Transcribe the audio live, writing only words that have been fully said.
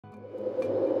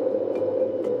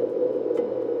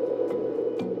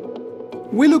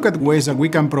We look at ways that we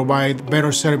can provide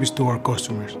better service to our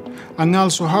customers, and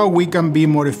also how we can be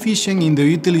more efficient in the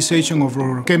utilization of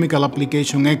our chemical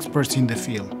application experts in the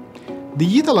field.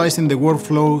 Digitalizing the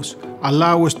workflows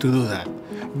allows us to do that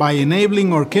by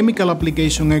enabling our chemical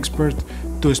application experts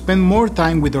to spend more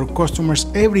time with our customers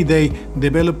every day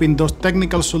developing those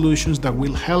technical solutions that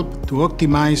will help to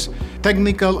optimize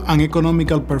technical and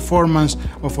economical performance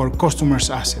of our customers'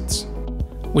 assets.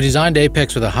 We designed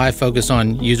APX with a high focus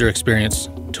on user experience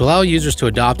to allow users to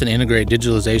adopt and integrate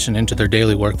digitalization into their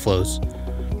daily workflows,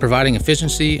 providing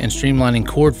efficiency and streamlining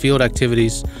core field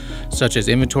activities such as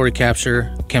inventory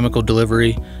capture, chemical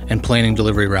delivery, and planning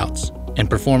delivery routes, and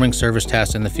performing service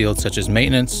tasks in the field such as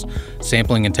maintenance,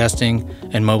 sampling and testing,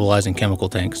 and mobilizing chemical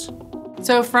tanks.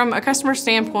 So from a customer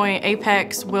standpoint,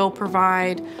 APX will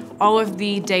provide all of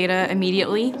the data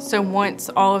immediately. So once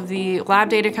all of the lab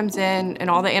data comes in and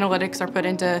all the analytics are put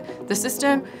into the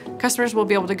system, customers will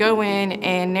be able to go in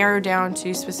and narrow down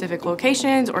to specific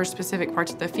locations or specific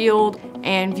parts of the field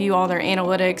and view all their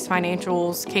analytics,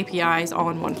 financials, KPIs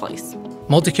all in one place.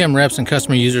 Multi-Chem reps and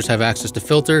customer users have access to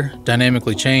filter,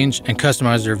 dynamically change, and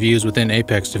customize their views within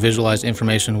APX to visualize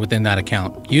information within that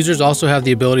account. Users also have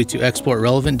the ability to export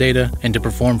relevant data and to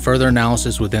perform further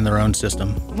analysis within their own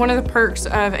system. One of the perks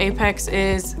of APX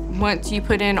is once you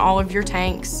put in all of your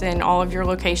tanks and all of your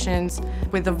locations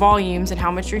with the volumes and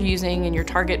how much you're using and your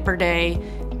target per day,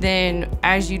 then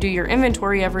as you do your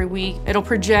inventory every week, it'll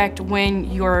project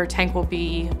when your tank will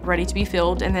be ready to be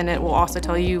filled, and then it will also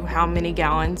tell you how many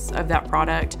gallons of that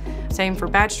product. Same for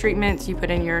batch treatments, you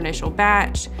put in your initial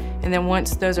batch, and then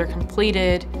once those are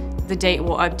completed, the date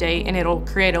will update and it'll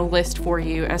create a list for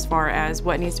you as far as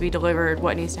what needs to be delivered,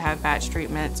 what needs to have batch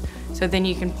treatments, so then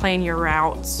you can plan your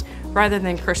routes rather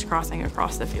than crisscrossing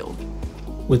across the field.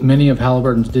 With many of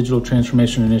Halliburton's digital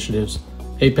transformation initiatives,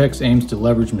 APX aims to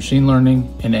leverage machine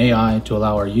learning and AI to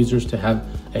allow our users to have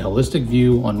a holistic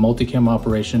view on multi-chem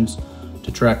operations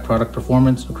to track product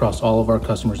performance across all of our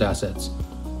customers' assets.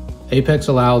 APX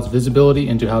allows visibility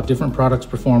into how different products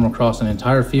perform across an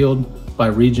entire field, by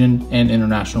region, and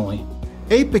internationally.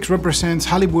 APX represents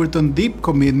Halliburton's deep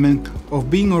commitment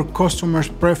of being our customers'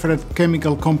 preferred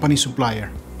chemical company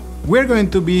supplier. We're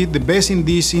going to be the best in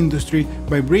this industry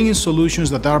by bringing solutions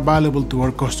that are valuable to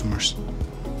our customers.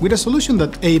 With a solution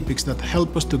that APX that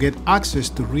helps us to get access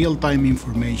to real-time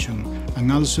information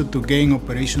and also to gain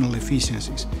operational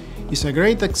efficiencies, is a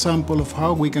great example of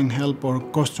how we can help our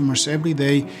customers every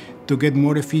day to get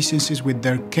more efficiencies with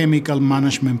their chemical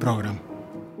management program.